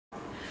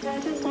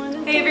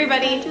Hey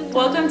everybody,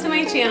 welcome to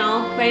my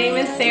channel. My name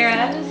is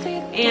Sarah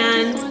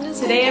and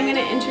today I'm going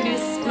to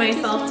introduce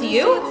myself to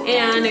you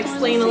and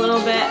explain a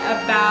little bit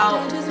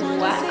about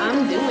what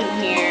I'm doing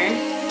here.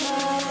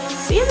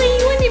 Sarah,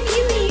 you want to be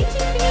in the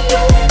YouTube video?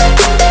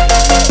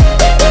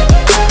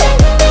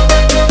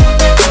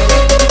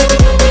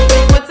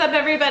 What's up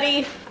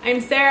everybody?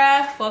 I'm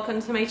Sarah.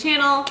 Welcome to my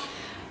channel.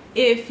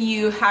 If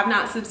you have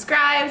not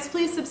subscribed,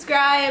 please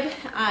subscribe.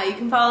 You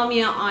can follow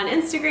me on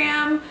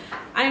Instagram.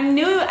 I'm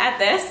new at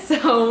this,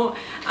 so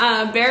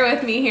bear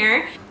with me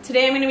here.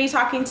 Today I'm going to be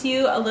talking to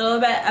you a little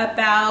bit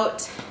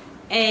about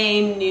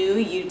a new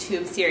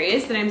YouTube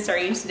series that I'm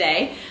starting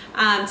today.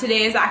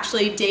 Today is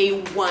actually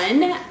day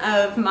 1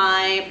 of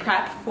my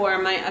prep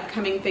for my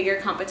upcoming figure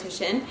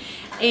competition.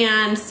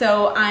 And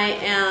so I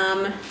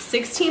am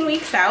 16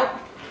 weeks out.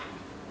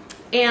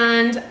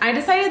 And I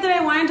decided that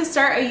I wanted to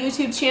start a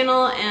YouTube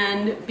channel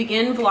and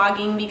begin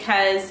vlogging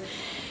because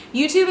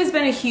YouTube has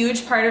been a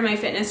huge part of my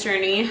fitness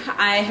journey.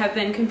 I have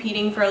been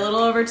competing for a little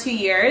over 2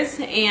 years,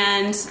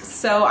 and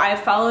so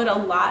I've followed a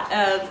lot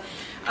of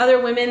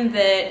other women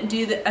that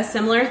do a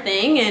similar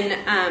thing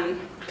and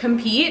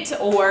compete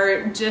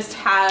or just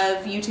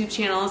have YouTube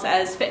channels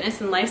as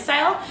fitness and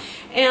lifestyle.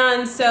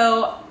 And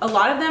so a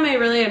lot of them I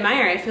really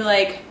admire. I feel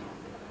like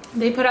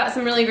they put out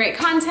some really great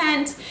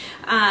content.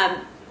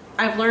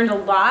 I've learned a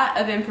lot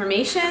of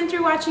information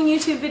through watching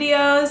YouTube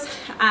videos.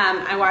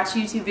 I watch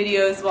YouTube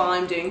videos while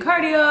I'm doing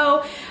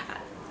cardio.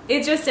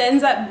 It just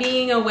ends up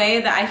being a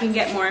way that I can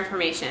get more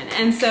information.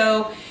 And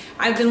so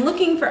I've been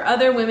looking for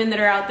other women that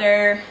are out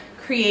there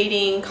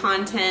creating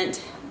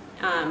content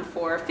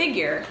for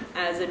figure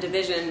as a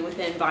division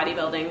within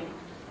bodybuilding.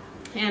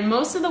 And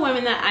most of the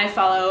women that I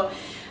follow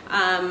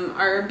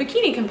are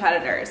bikini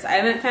competitors. I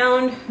haven't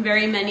found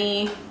very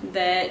many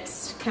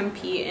that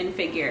compete in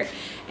figure.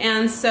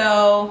 And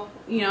so,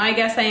 you know, I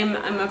guess I'm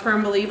a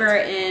firm believer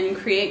in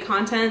create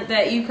content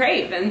that you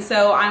crave. And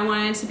so I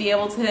wanted to be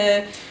able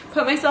to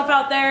put myself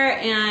out there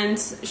and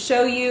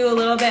show you a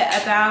little bit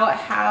about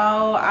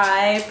how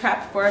I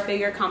prep for a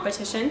figure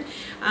competition.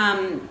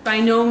 By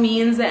no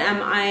means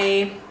am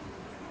I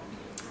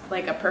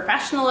like a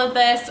professional at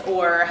this,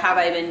 or have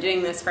I been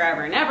doing this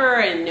forever and ever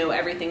and know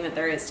everything that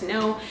there is to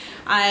know.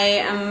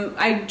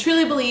 I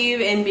truly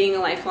believe in being a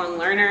lifelong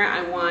learner.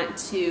 I want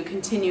to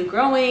continue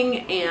growing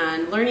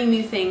and learning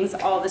new things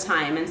all the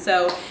time. And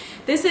so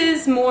this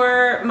is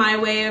more my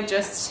way of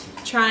just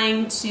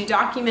trying to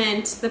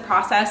document the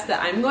process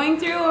that I'm going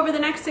through over the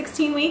next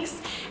 16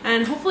 weeks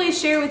and hopefully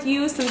share with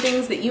you some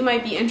things that you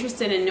might be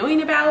interested in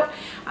knowing about.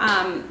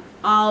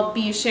 I'll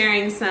be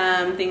sharing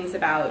some things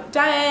about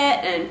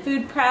diet and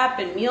food prep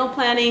and meal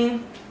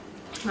planning.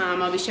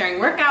 I'll be sharing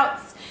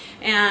workouts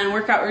and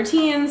workout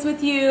routines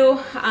with you,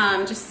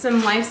 just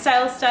some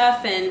lifestyle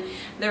stuff and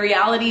the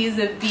realities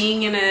of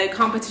being in a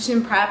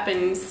competition prep,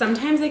 and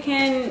sometimes it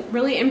can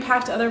really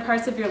impact other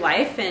parts of your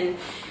life.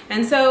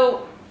 And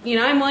so, you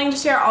know, I'm willing to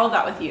share all of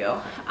that with you.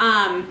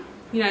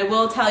 You know, I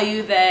will tell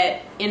you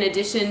that in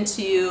addition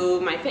to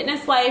my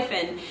fitness life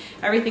and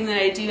everything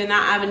that I do in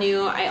that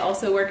avenue, I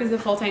also work as a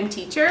full-time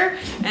teacher,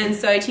 and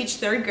so I teach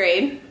 3rd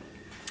grade.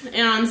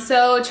 And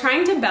so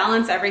trying to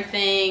balance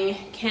everything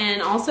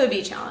can also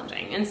be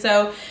challenging. And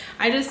so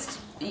I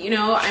just, you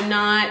know, I'm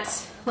not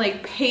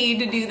like paid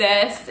to do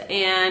this,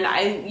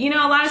 and you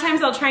know, a lot of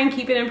times I'll try and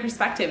keep it in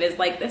perspective is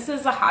like, this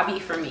is a hobby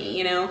for me,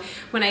 you know,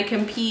 when I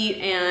compete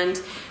and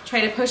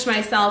try to push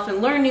myself and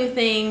learn new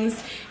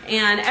things.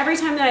 And every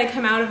time that I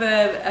come out of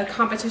a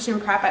competition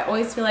prep, I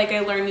always feel like I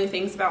learn new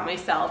things about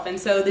myself. And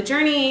so the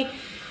journey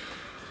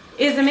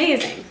is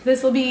amazing.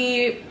 This will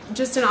be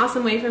just an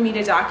awesome way for me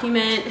to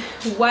document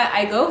what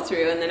I go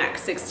through in the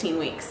next 16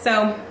 weeks.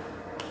 So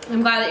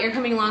I'm glad that you're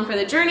coming along for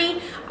the journey.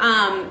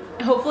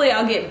 Hopefully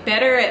I'll get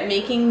better at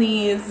making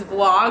these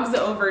vlogs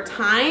over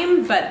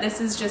time, but this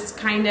is just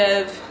kind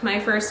of my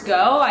first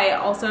go. I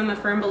also am a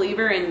firm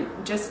believer in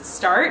just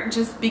start,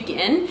 just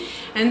begin.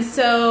 And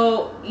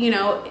so, you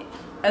know,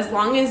 as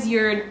long as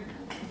you're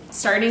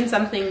starting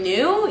something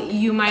new,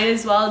 you might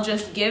as well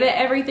just give it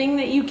everything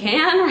that you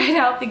can right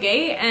out the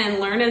gate and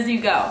learn as you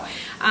go.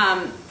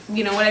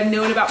 You know, what I've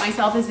known about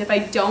myself is if I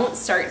don't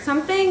start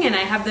something and I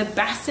have the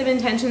best of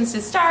intentions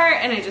to start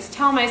and I just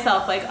tell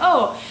myself like,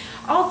 oh,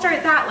 I'll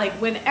start that like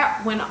when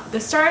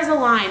the stars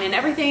align and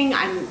everything,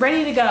 I'm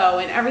ready to go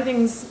and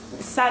everything's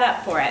set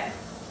up for it,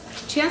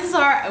 chances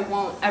are I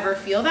won't ever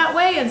feel that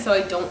way, and so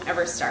I don't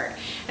ever start.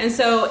 And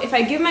so if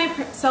I give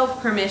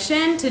myself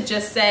permission to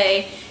just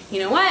say, you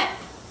know what,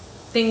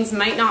 things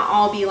might not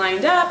all be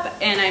lined up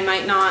and I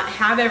might not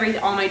have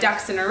all my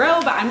ducks in a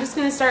row, but I'm just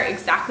gonna start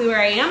exactly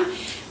where I am,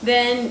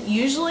 then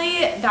usually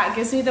that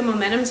gives me the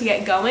momentum to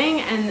get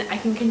going and I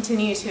can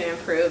continue to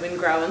improve and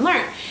grow and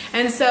learn.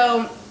 And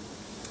so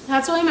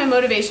that's really my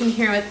motivation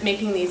here with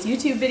making these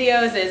YouTube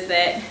videos, is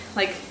that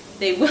like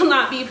they will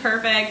not be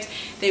perfect.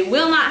 They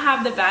will not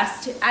have the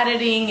best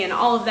editing and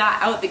all of that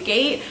out the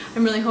gate.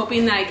 I'm really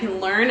hoping that I can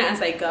learn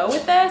as I go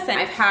with this. And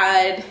I've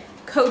had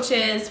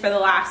coaches for the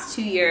last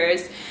 2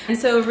 years. And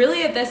so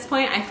really at this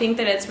point, I think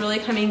that it's really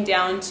coming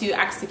down to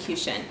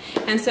execution.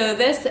 And so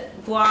this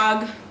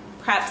vlog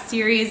prep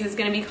series is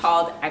going to be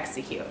called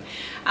Execute.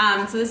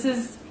 So this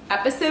is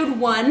episode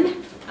 1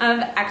 of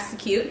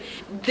Execute.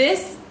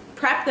 This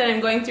prep that I'm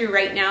going through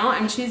right now,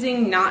 I'm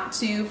choosing not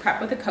to prep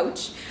with a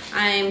coach.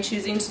 I'm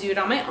choosing to do it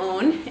on my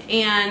own.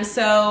 And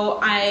so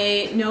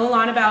I know a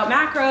lot about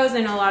macros,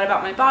 I know a lot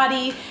about my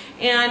body,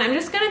 and I'm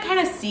just gonna kind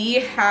of see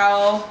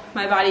how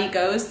my body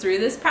goes through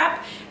this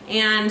prep.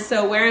 And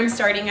so where I'm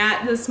starting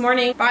at this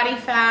morning, body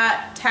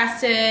fat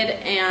tested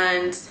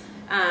and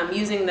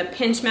using the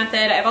pinch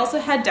method. I've also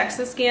had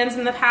DEXA scans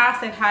in the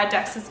past. I've had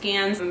DEXA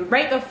scans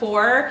right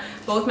before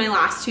both my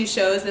last 2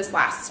 shows this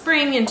last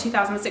spring in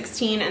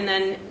 2016, and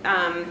then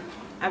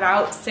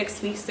about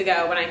 6 weeks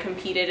ago when I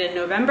competed in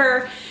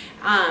November.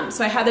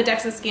 So I had the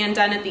DEXA scan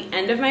done at the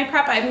end of my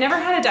prep. I've never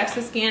had a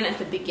DEXA scan at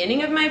the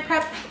beginning of my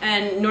prep,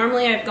 and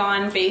normally I've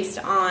gone based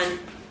on,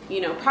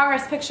 you know,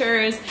 progress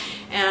pictures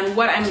and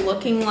what I'm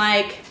looking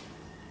like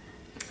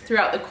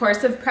throughout the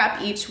course of prep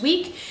each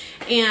week,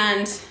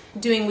 and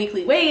doing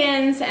weekly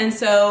weigh-ins. And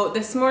so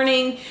this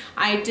morning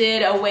I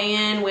did a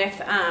weigh-in with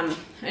a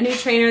new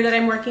trainer that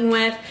I'm working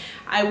with.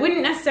 I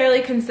wouldn't necessarily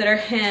consider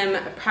him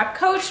a prep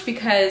coach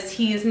because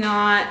he's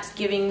not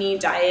giving me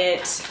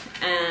diet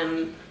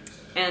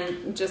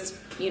and just,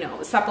 you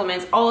know,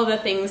 supplements, all of the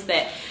things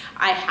that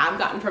I have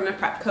gotten from a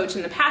prep coach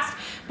in the past.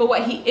 But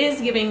what he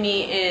is giving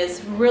me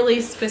is really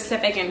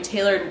specific and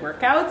tailored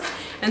workouts.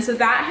 And so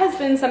that has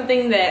been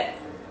something that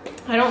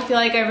I don't feel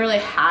like I've really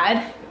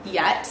had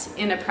yet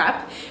in a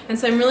prep. And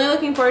so I'm really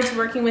looking forward to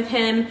working with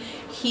him.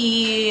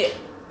 He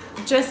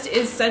just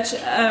is such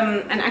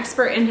an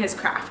expert in his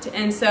craft.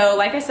 And so,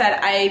 like I said,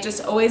 I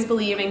just always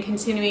believe in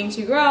continuing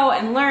to grow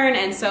and learn.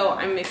 And so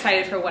I'm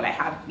excited for what I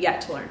have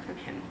yet to learn from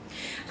him.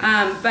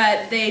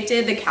 But they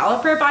did the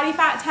caliper body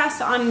fat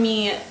test on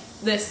me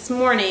this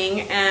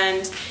morning,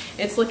 and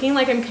it's looking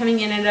like I'm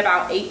coming in at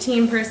about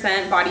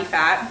 18% body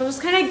fat. I'll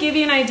just kind of give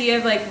you an idea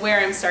of like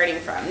where I'm starting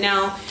from.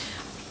 Now,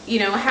 you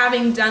know,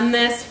 having done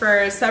this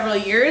for several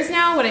years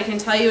now, what I can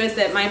tell you is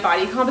that my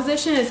body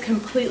composition is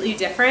completely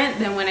different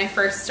than when I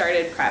first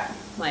started prep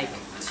like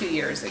 2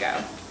 years ago.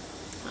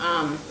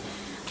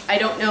 I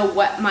don't know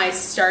what my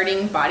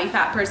starting body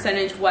fat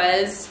percentage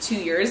was 2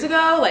 years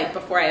ago, like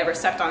before I ever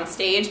stepped on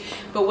stage,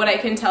 but what I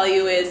can tell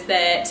you is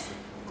that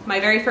my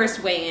very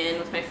first weigh-in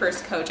with my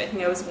first coach, I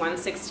think I was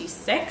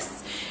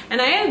 166. And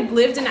I had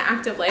lived an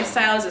active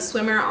lifestyle as a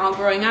swimmer all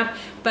growing up,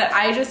 but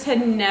I just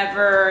had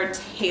never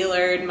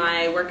tailored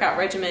my workout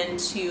regimen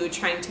to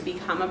trying to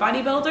become a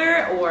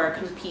bodybuilder or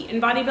compete in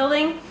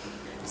bodybuilding.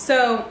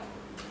 So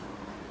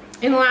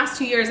in the last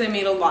 2 years, I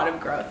made a lot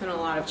of growth and a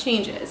lot of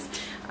changes.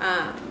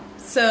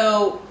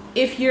 So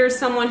if you're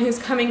someone who's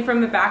coming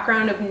from a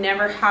background of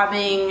never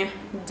having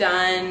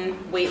done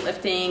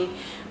weightlifting,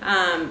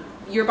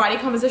 your body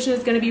composition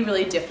is going to be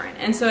really different.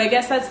 And so I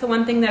guess that's the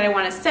one thing that I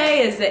want to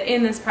say is that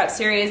in this prep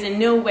series, in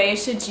no way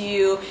should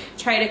you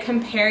try to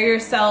compare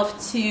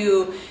yourself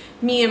to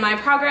me and my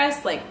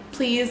progress. Like,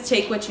 please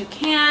take what you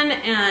can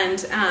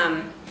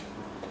and,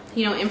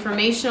 you know,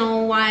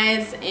 informational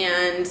wise,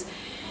 and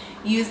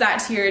use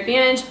that to your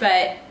advantage.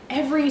 But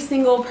every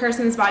single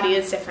person's body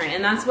is different.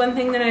 And that's one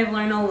thing that I've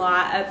learned a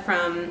lot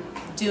from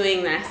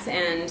doing this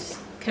and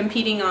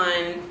competing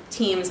on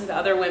teams with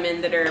other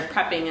women that are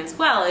prepping as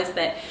well, is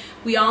that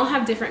we all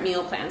have different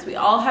meal plans. We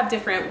all have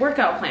different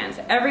workout plans.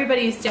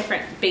 Everybody's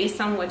different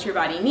based on what your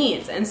body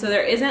needs. And so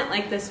there isn't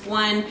like this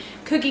one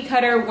cookie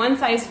cutter, one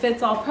size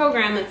fits all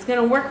program that's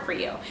gonna work for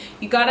you.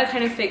 You gotta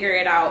kind of figure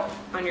it out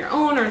on your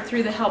own or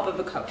through the help of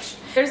a coach.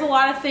 There's a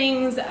lot of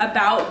things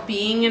about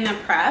being in a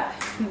prep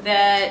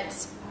that,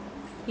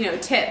 you know,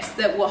 tips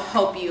that will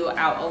help you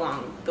out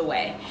along the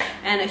way.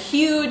 And a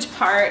huge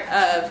part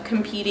of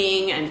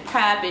competing and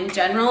prep in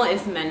general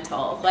is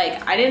mental.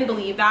 Like, I didn't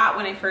believe that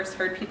when I first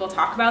heard people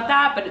talk about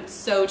that, but it's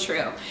so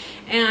true.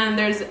 And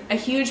there's a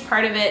huge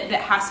part of it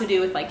that has to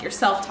do with like your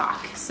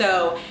self-talk.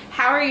 So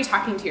how are you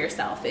talking to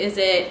yourself? Is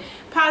it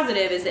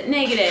positive? Is it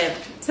negative?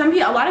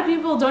 A lot of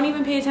people don't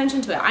even pay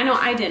attention to it. I know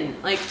I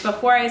didn't. Like,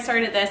 before I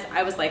started this,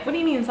 I was like, what do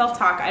you mean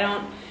self-talk? I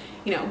don't,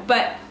 you know,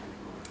 but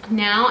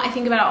now I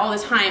think about it all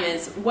the time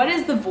is, what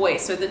is the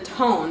voice or the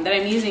tone that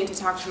I'm using to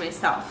talk to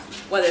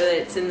myself? Whether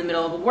it's in the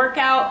middle of a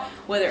workout,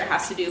 whether it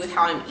has to do with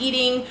how I'm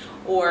eating,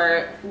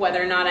 or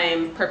whether or not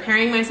I'm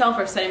preparing myself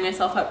or setting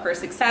myself up for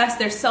success.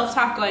 There's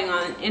self-talk going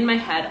on in my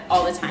head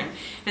all the time.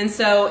 And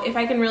so if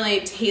I can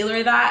really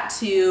tailor that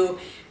to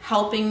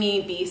helping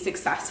me be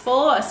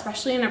successful,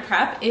 especially in a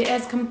prep, it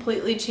has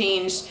completely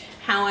changed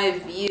how I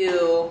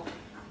view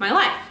my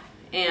life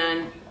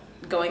and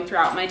going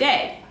throughout my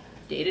day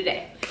to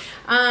day.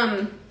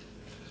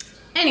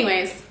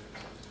 Anyways,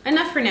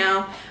 enough for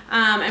now.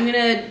 I'm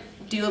gonna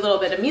do a little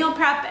bit of meal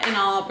prep and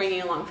I'll bring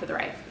you along for the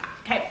ride.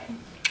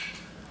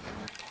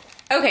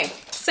 Okay,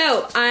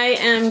 so I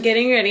am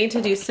getting ready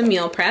to do some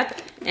meal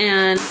prep,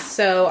 And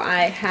so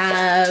I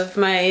have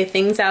my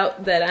things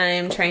out that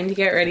I'm trying to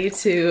get ready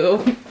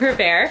to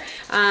prepare.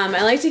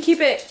 I like to keep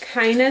it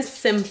kind of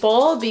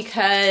simple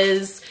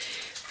because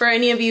for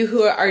any of you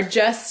who are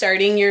just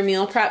starting your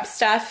meal prep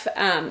stuff,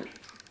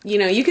 you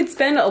know, you could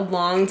spend a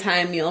long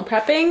time meal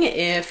prepping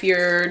if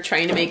you're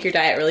trying to make your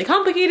diet really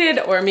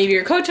complicated, or maybe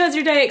your coach has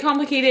your diet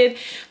complicated.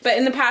 But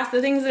in the past,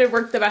 the things that have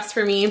worked the best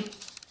for me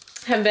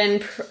have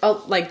been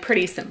like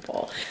pretty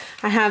simple.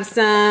 I have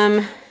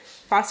some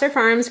Foster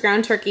Farms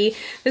ground turkey.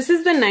 This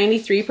is the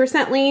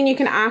 93% lean. You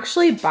can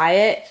actually buy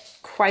it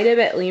quite a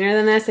bit leaner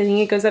than this. I think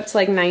it goes up to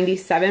like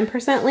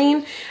 97%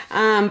 lean.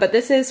 But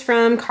this is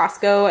from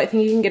Costco. I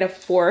think you can get a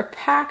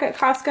 4-pack at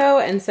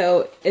Costco, and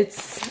so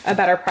it's a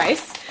better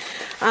price.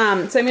 So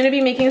I'm going to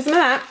be making some of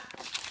that.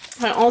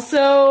 I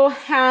also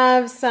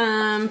have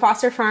some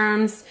Foster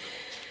Farms.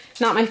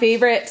 Not my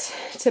favorite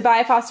to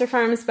buy Foster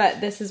Farms, but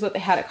this is what they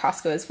had at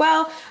Costco as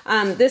well.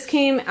 This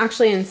came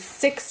actually in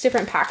 6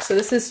 different packs. So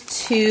this is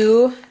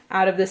 2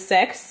 out of the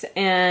 6,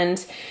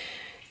 and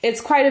it's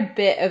quite a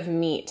bit of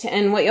meat.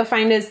 And what you'll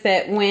find is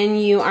that when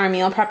you are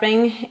meal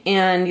prepping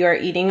and you're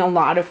eating a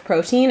lot of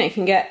protein, it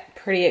can get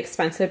pretty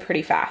expensive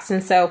pretty fast.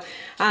 And so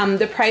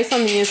the price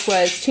on these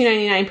was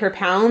 $2.99 per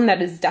pound. That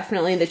is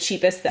definitely the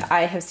cheapest that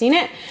I have seen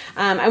it.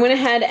 I went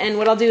ahead, and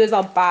what I'll do is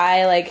I'll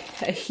buy like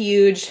a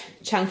huge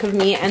chunk of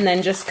meat and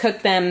then just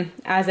cook them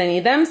as I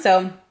need them.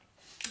 So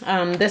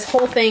this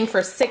whole thing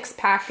for 6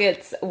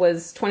 packets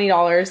was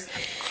 $20.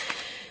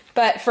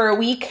 But for a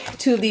week,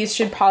 2 of these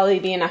should probably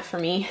be enough for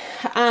me.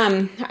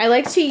 I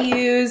like to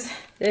use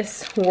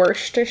this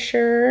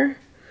Worcestershire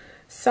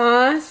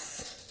sauce.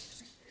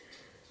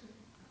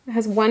 It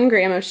has 1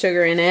 gram of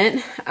sugar in it,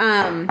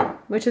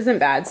 which isn't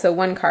bad. So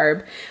 1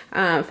 carb,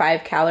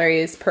 5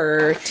 calories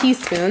per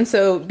teaspoon.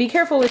 So be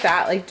careful with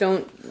that. Like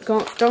don't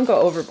go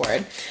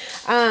overboard.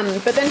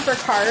 But then for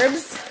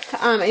carbs,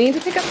 I need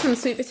to pick up some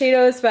sweet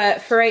potatoes,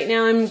 but for right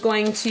now I'm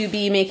going to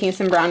be making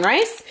some brown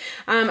rice.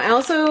 I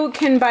also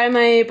can buy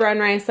my brown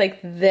rice like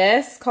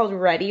this called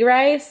Ready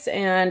Rice,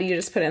 and you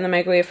just put it in the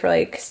microwave for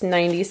like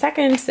 90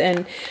 seconds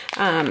and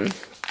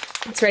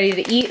it's ready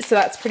to eat, so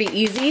that's pretty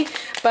easy.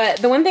 But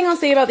the one thing I'll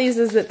say about these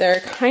is that they're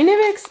kind of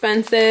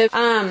expensive.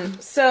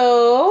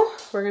 So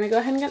we're gonna go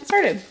ahead and get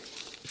started.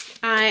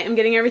 I am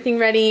getting everything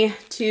ready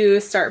to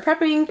start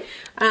prepping.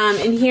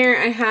 In here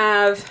I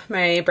have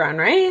my brown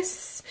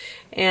rice.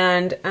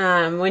 And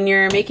when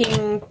you're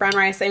making brown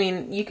rice, I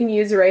mean, you can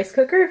use a rice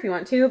cooker if you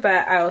want to,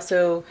 but I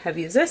also have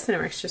used this and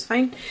it works just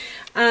fine.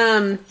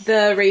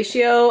 The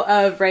ratio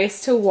of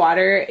rice to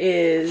water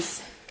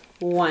is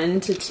 1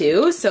 to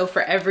 2. So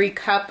for every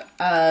cup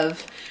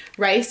of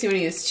rice, you want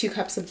to use 2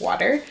 cups of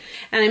water.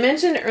 And I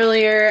mentioned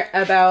earlier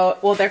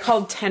about, well, they're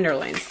called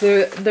tenderloins.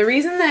 The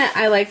reason that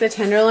I like the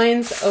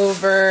tenderloins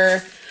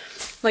over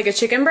like a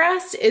chicken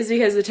breast is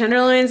because the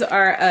tenderloins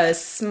are a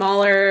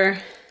smaller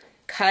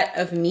cut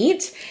of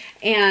meat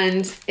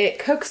and it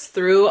cooks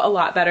through a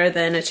lot better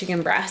than a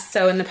chicken breast.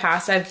 So in the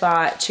past I've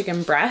bought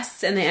chicken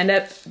breasts and they end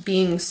up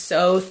being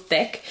so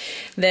thick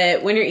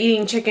that when you're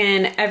eating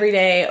chicken every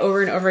day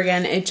over and over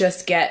again, it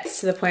just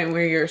gets to the point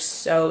where you're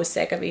so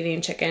sick of eating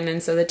chicken.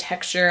 And so the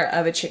texture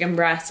of a chicken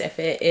breast, if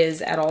it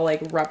is at all like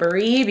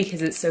rubbery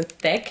because it's so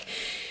thick,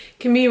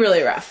 can be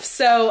really rough.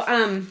 So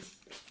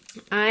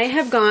I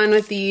have gone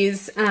with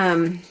these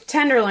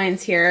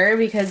tenderloins here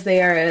because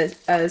they are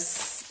a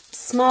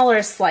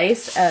smaller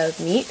slice of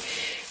meat,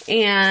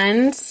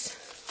 and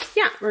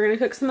yeah, we're gonna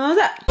cook some of those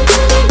up.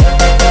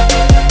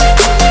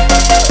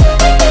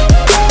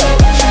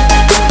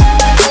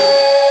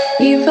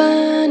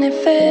 Even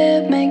if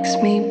it makes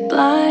me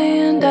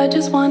blind, I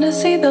just wanna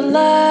see the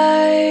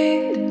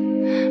light.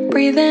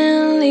 Breathe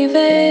in, leave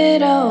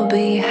it all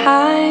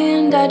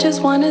behind. I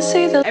just wanna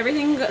see the...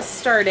 Everything got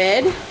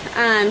started.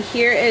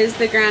 Here is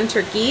the ground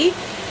turkey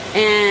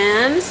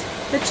and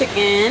the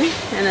chicken,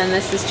 and then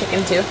this is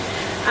chicken too.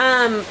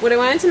 What I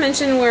wanted to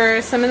mention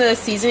were some of the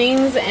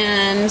seasonings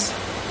and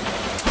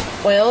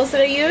oils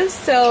that I use.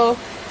 So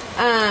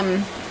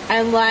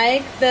I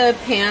like the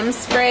Pam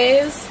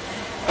sprays.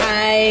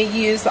 I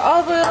use the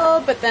olive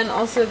oil, but then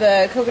also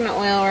the coconut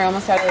oil. We're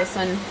almost out of this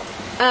one.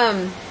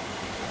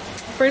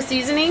 For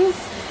seasonings,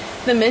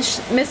 the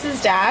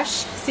Mrs. Dash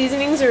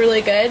seasonings are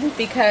really good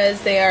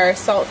because they are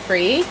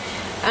salt-free.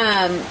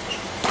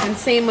 And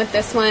same with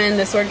this one,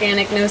 this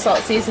organic no salt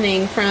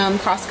seasoning from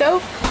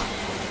Costco.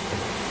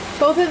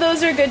 Both of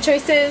those are good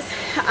choices.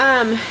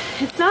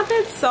 It's not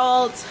that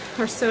salt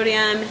or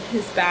sodium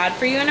is bad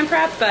for you in a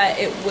prep, but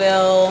it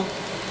will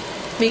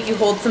make you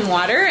hold some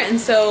water. And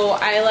so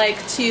I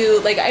like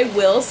to, like, I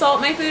will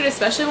salt my food,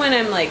 especially when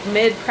I'm like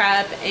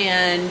mid-prep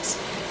and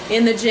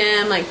in the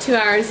gym like 2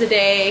 hours a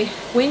day.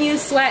 When you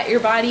sweat, your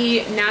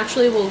body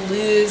naturally will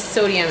lose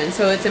sodium, and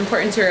so it's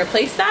important to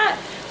replace that,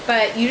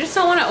 but you just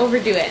don't want to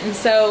overdo it. And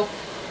so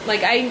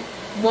like I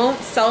won't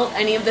salt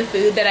any of the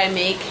food that I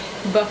make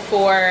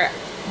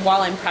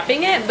while I'm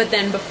prepping it, but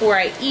then before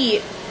I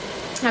eat,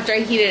 after I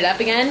heat it up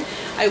again,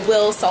 I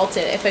will salt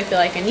it if I feel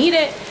like I need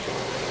it.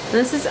 And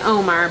this is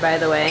Omar, by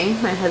the way,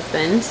 my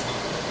husband.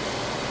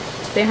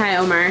 Say hi,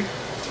 Omar.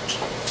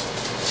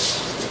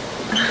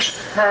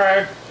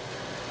 Hi.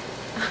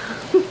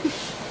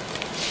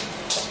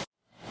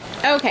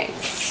 Okay,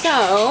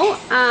 so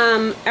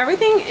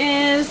everything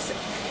is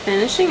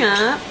finishing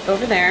up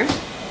over there.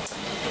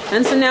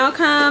 And so now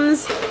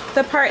comes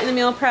the part in the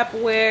meal prep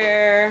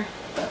where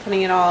I'm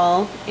putting it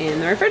all in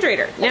the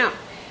refrigerator. Now,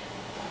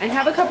 I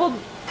have a couple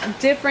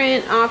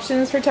different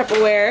options for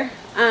Tupperware.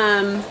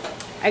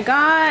 I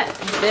got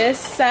this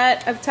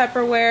set of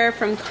Tupperware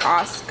from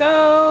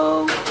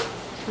Costco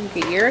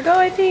like a year ago,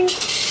 I think.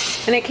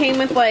 And it came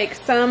with like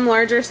some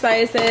larger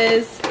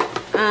sizes,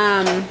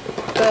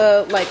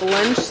 the like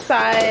lunch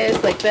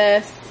size like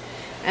this,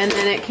 and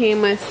then it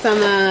came with some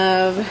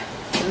of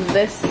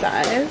this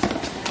size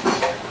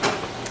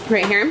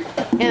right here.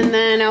 And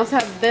then I also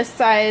have this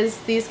size.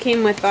 These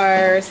came with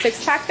our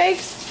 6-pack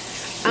bags.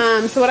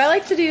 So what I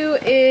like to do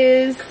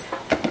is,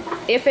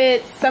 if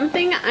it's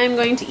something I'm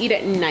going to eat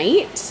at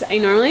night, I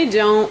normally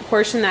don't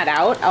portion that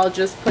out. I'll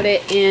just put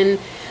it in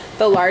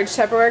the large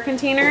Tupperware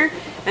container,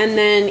 and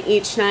then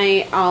each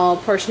night I'll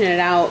portion it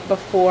out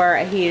before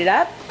I heat it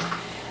up.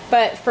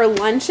 But for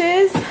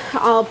lunches,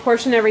 I'll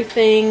portion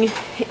everything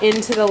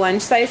into the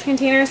lunch size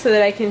container so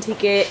that I can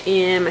take it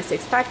in my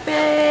 6-pack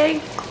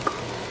bag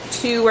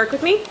to work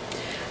with me.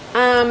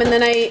 And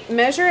then I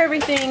measure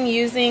everything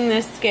using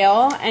this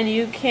scale, and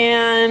you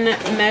can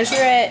measure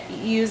it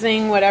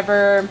using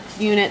whatever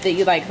unit that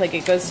you like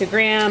it goes to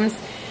grams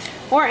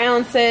or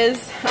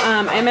ounces.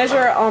 I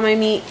measure all my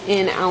meat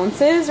in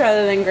ounces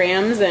rather than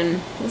grams, and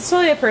it's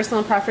totally a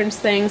personal preference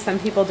thing. Some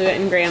people do it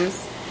in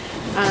grams,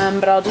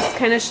 but I'll just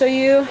kind of show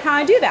you how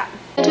I do that.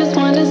 I just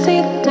want to see,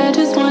 I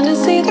just want to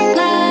see the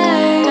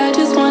light. I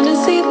just want to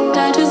see,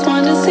 I just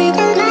want to see the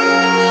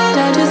light.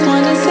 I just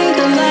want to see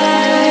the light.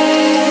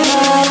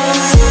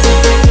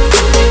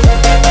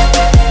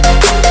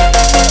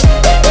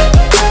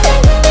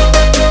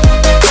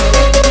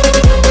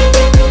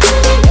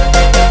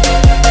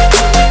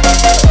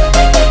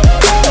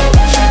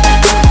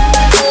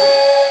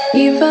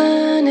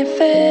 Even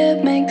if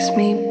it makes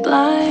me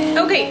blind.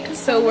 Okay,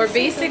 so we're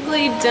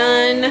basically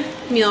done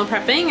meal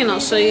prepping, and I'll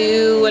show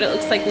you what it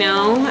looks like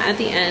now at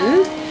the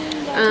end.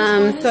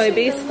 So I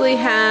basically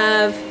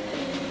have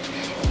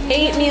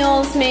 8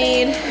 meals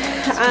made.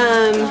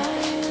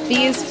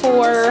 These 4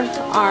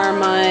 are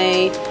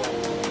my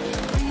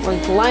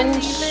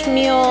lunch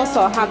meal,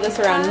 so I'll have this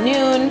around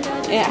noon.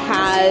 It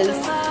has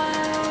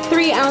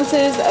 3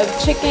 ounces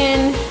of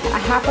chicken, a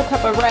half a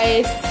cup of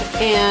rice,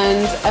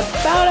 and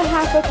about a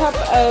half a cup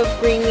of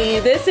green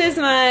beans. This is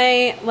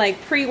my like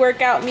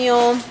pre-workout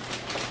meal.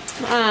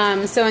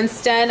 So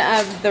instead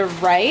of the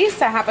rice,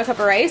 a half a cup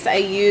of rice, I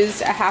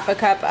used a half a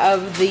cup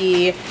of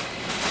the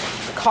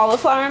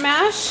cauliflower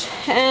mash.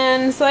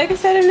 And so like I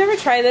said, I've never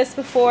tried this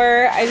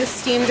before. I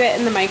just steamed it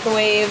in the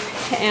microwave,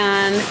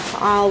 and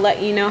I'll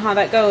let you know how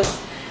that goes.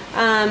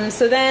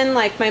 So then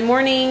like my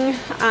morning,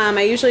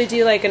 I usually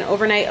do like an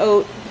overnight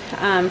oat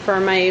for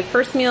my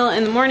first meal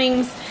in the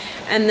mornings.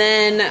 And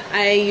then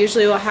I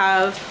usually will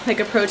have like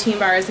a protein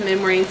bar as a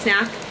mid-morning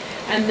snack.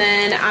 And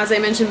then, as I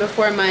mentioned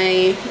before,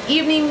 my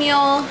evening meal,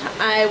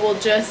 I will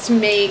just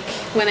make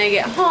when I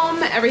get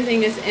home.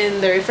 Everything is in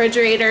the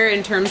refrigerator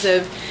in terms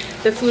of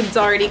the food's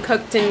already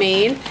cooked and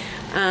made.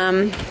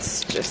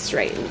 It's just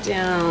right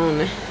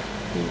down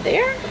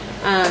there.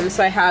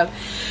 So I have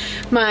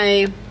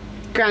my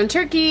ground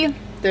turkey,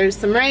 there's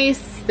some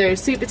rice,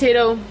 there's sweet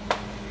potato,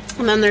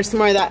 and then there's some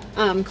more of that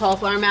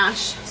cauliflower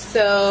mash.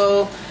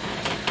 So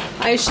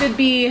I should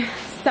be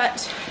set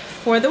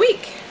for the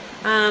week.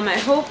 I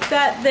hope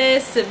that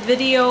this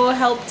video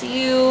helped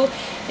you.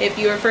 If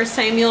you're a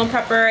first-time meal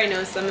prepper, I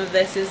know some of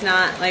this is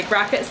not like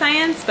rocket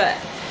science, but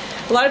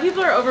a lot of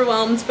people are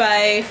overwhelmed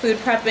by food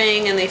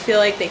prepping and they feel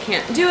like they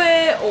can't do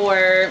it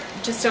or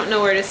just don't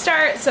know where to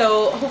start.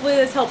 So hopefully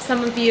this helps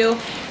some of you,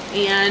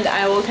 and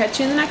I will catch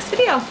you in the next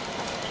video.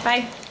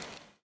 Bye.